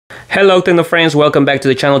Hello Techno friends, welcome back to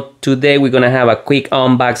the channel. Today we're gonna have a quick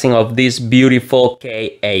unboxing of this beautiful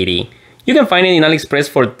K80. You can find it in AliExpress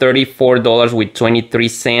for $34 with 23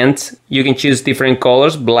 cents. You can choose different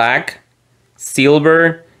colors, black,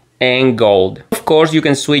 silver, and gold. Of course, you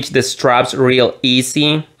can switch the straps real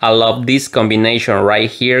easy. I love this combination right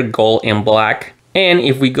here, gold and black. And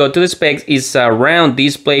if we go to the specs, it's a round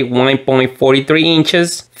display, 1.43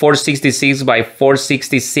 inches, 466 by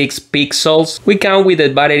 466 pixels. We come with a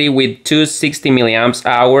battery with 260 milliamps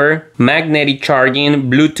hour, magnetic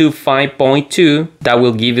charging, Bluetooth 5.2 that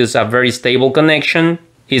will give us a very stable connection.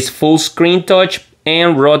 It's full screen touch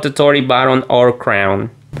and rotatory button or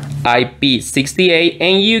crown. IP68,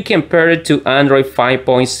 and you can pair it to Android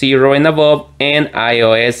 5.0 and above and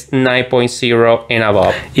iOS 9.0 and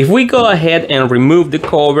above. If we go ahead and remove the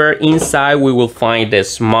cover, inside we will find the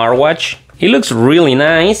smartwatch. It looks really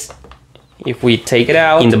nice. If we take it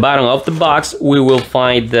out, in the bottom of the box we will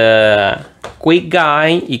find the quick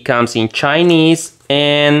guide. It comes in Chinese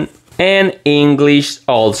and English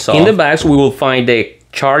also. In the box we will find the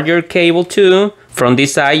charger cable too. From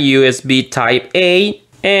this side, USB Type A.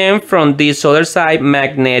 And from this other side,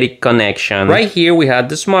 magnetic connection. Right here we have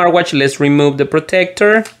the smartwatch. Let's remove the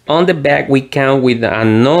protector. On the back we come with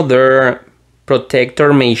another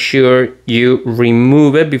protector. Make sure you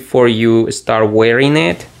remove it before you start wearing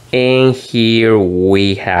it. And here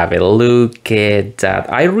we have it. Look at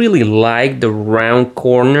that. I really like the round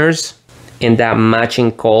corners and that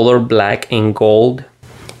matching color, black and gold.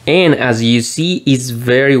 And as you see, it's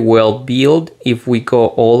very well built. If we go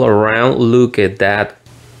all around, look at that.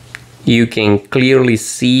 You can clearly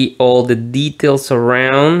see all the details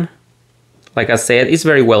around. Like I said, it's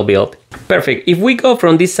very well built. Perfect. If we go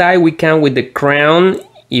from this side, we come with the crown.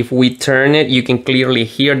 If we turn it, you can clearly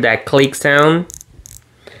hear that click sound.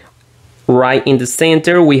 Right in the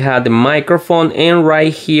center, we have the microphone, and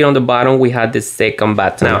right here on the bottom, we have the second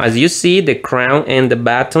button. Now, as you see, the crown and the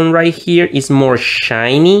button right here is more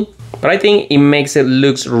shiny, but I think it makes it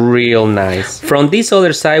looks real nice. From this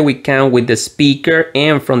other side, we come with the speaker,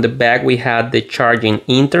 and from the back, we have the charging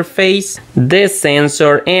interface, the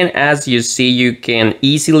sensor, and as you see, you can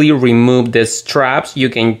easily remove the straps. You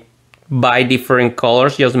can buy different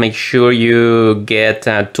colors. Just make sure you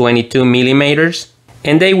get 22 millimeters.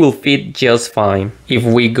 And they will fit just fine. If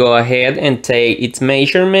we go ahead and take its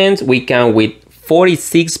measurements, we come with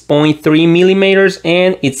 46.3 millimeters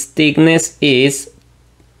and its thickness is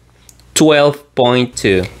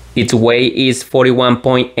 12.2. Its weight is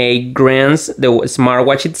 41.8 grams, the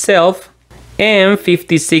smartwatch itself, and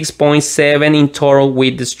 56.7 in total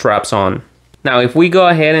with the straps on. Now if we go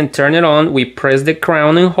ahead and turn it on, we press the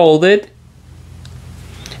crown and hold it.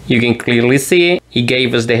 You can clearly see it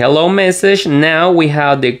gave us the hello message. Now we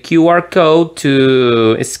have the QR code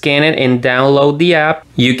to scan it and download the app.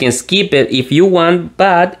 You can skip it if you want,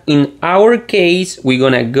 but in our case, we're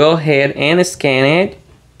gonna go ahead and scan it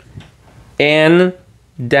and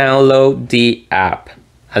download the app.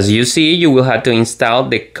 As you see, you will have to install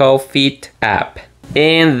the CoFit app.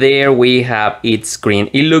 And there we have its screen.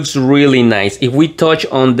 It looks really nice. If we touch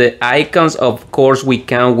on the icons, of course we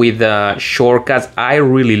come with shortcuts. I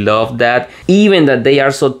really love that. Even that they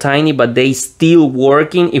are so tiny, but they still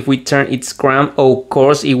working. If we turn its crown, of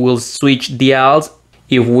course it will switch dials.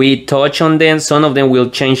 If we touch on them, some of them will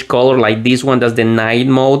change color, like this one, that's the night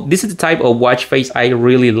mode. This is the type of watch face I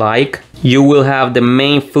really like. You will have the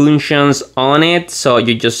main functions on it, so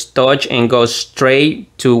you just touch and go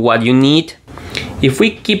straight to what you need. If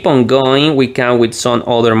we keep on going, we come with some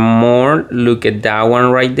other more. Look at that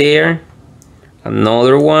one right there.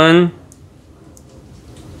 Another one.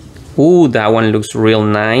 Ooh, that one looks real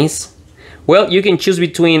nice. Well, you can choose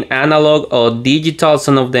between analog or digital.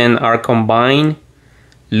 Some of them are combined.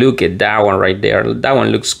 Look at that one right there. That one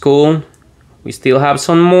looks cool. We still have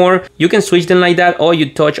some more. You can switch them like that, or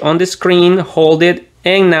you touch on the screen, hold it,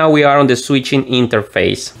 and now we are on the switching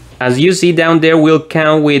interface. As you see down there, we'll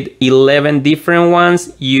count with 11 different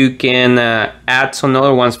ones. You can add some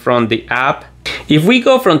other ones from the app. If we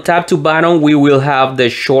go from top to bottom, we will have the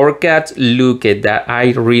shortcuts. Look at that,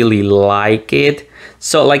 I really like it.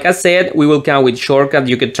 So like I said, we will count with shortcuts.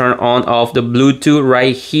 You can turn on off the Bluetooth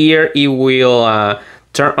right here. It will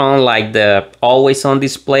turn on like the always on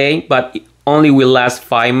display, but it only will last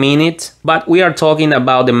 5 minutes. But we are talking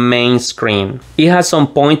about the main screen. It has some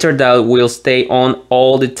pointer that will stay on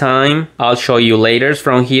all the time. I'll show you later.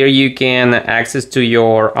 From here you can access to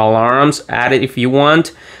your alarms, add it if you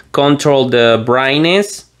want, control the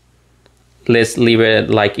brightness. Let's leave it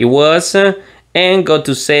like it was, and go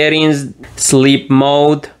to settings, sleep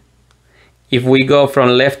mode. If we go from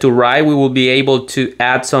left to right, we will be able to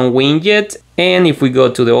add some widgets And if we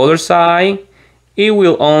go to the other side, it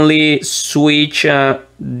will only switch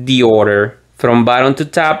the order. From bottom to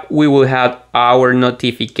top, we will have our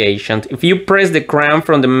notifications. If you press the crown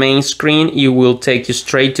from the main screen, it will take you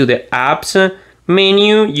straight to the apps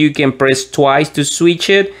menu. You can press twice to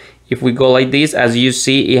switch it. If we go like this, as you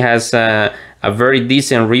see, it has a very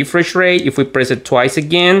decent refresh rate. If we press it twice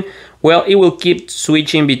again, well, it will keep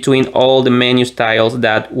switching between all the menu styles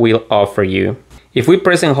that will offer you. If we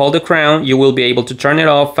press and hold the crown, you will be able to turn it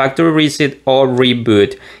off, factory reset, or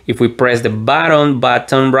reboot. If we press the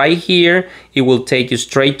button right here, it will take you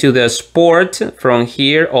straight to the sport from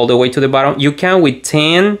here all the way to the bottom. You can with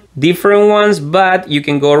 10 different ones, but you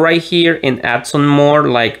can go right here and add some more,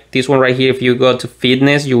 like this one right here. If you go to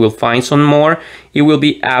fitness, you will find some more. It will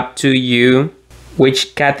be up to you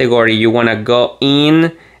which category you want to go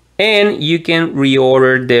in, and you can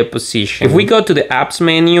reorder the position. If we go to the apps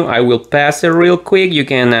menu, I will pass it real quick. You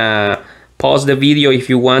can pause the video if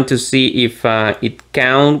you want to see if it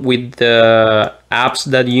counts with the apps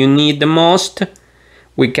that you need the most.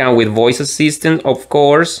 We count with voice assistant, of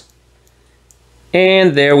course.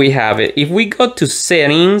 And there we have it. If we go to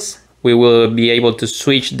settings, we will be able to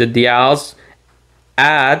switch the dials,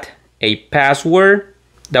 add a password.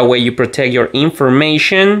 That way you protect your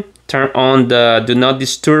information. Turn on the do not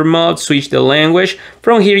disturb mode, switch the language.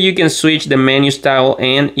 From here you can switch the menu style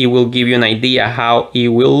and it will give you an idea how it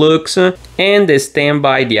will look. And the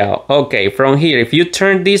standby dial. Okay, from here, if you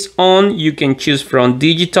turn this on, you can choose from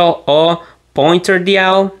digital or pointer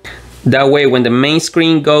dial. That way when the main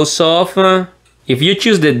screen goes off, if you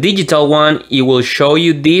choose the digital one, it will show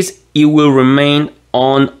you this. It will remain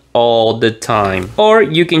on all the time. Or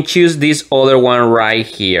you can choose this other one right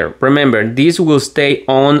here. Remember, this will stay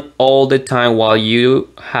on all the time while you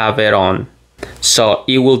have it on, so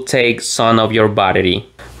it will take some of your battery,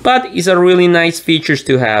 but it's a really nice features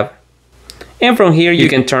to have. And from here you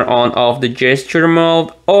can turn on off the gesture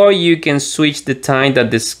mode, or you can switch the time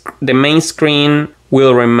that the main screen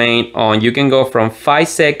will remain on. You can go from 5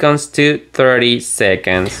 seconds to 30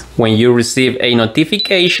 seconds. When you receive a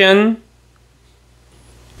notification,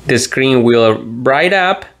 the screen will bright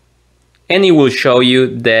up and it will show you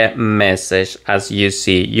the message. As you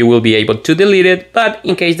see, you will be able to delete it, but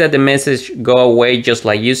in case that the message go away just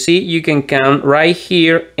like you see, you can count right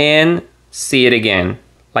here and see it again.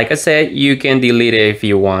 Like I said, you can delete it if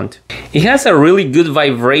you want. It has a really good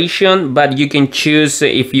vibration, but you can choose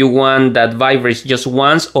if you want that vibrates just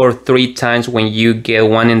once or 3 times when you get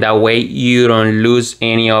one, in that way you don't lose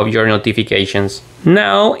any of your notifications.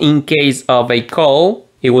 Now, in case of a call,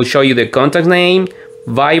 it will show you the contact name,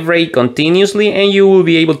 vibrate continuously, and you will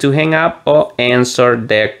be able to hang up or answer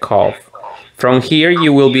the call. From here,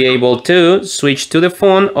 you will be able to switch to the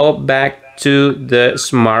phone or back to the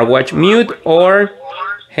smartwatch, mute or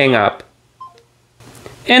hang up.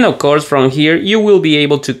 And of course, from here, you will be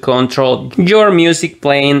able to control your music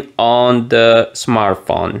playing on the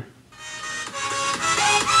smartphone.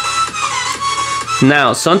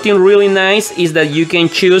 Now, something really nice is that you can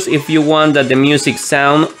choose if you want that the music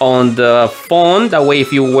sound on the phone. That way,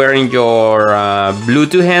 if you're wearing your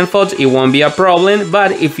Bluetooth headphones, it won't be a problem.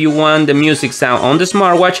 But if you want the music sound on the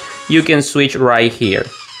smartwatch, you can switch right here.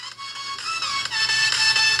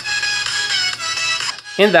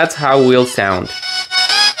 And that's how it will sound.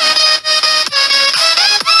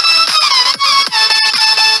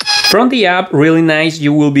 From the app, really nice,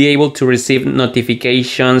 you will be able to receive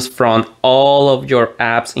notifications from all of your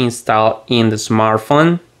apps installed in the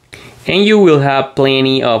smartphone. And you will have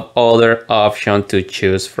plenty of other options to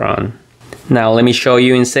choose from. Now let me show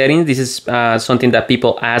you in settings. This is something that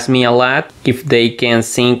people ask me a lot, if they can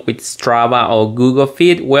sync with Strava or Google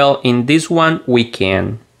Fit. Well, in this one we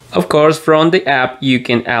can. Of course, from the app, you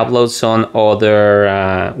can upload some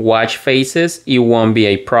other watch faces. It won't be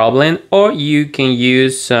a problem. Or you can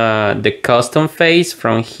use the custom face.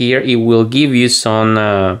 From here, it will give you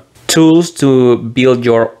some tools to build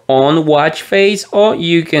your own watch face. Or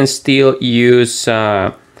you can still use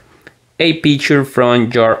a picture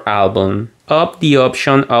from your album. Up the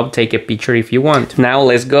option of take a picture if you want. Now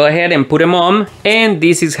let's go ahead and put them on. And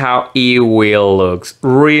this is how it will look.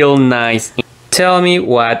 Real nice. Tell me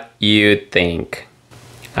what you think.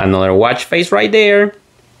 Another watch face right there.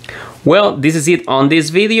 Well, this is it on this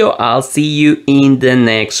video. I'll see you in the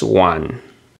next one.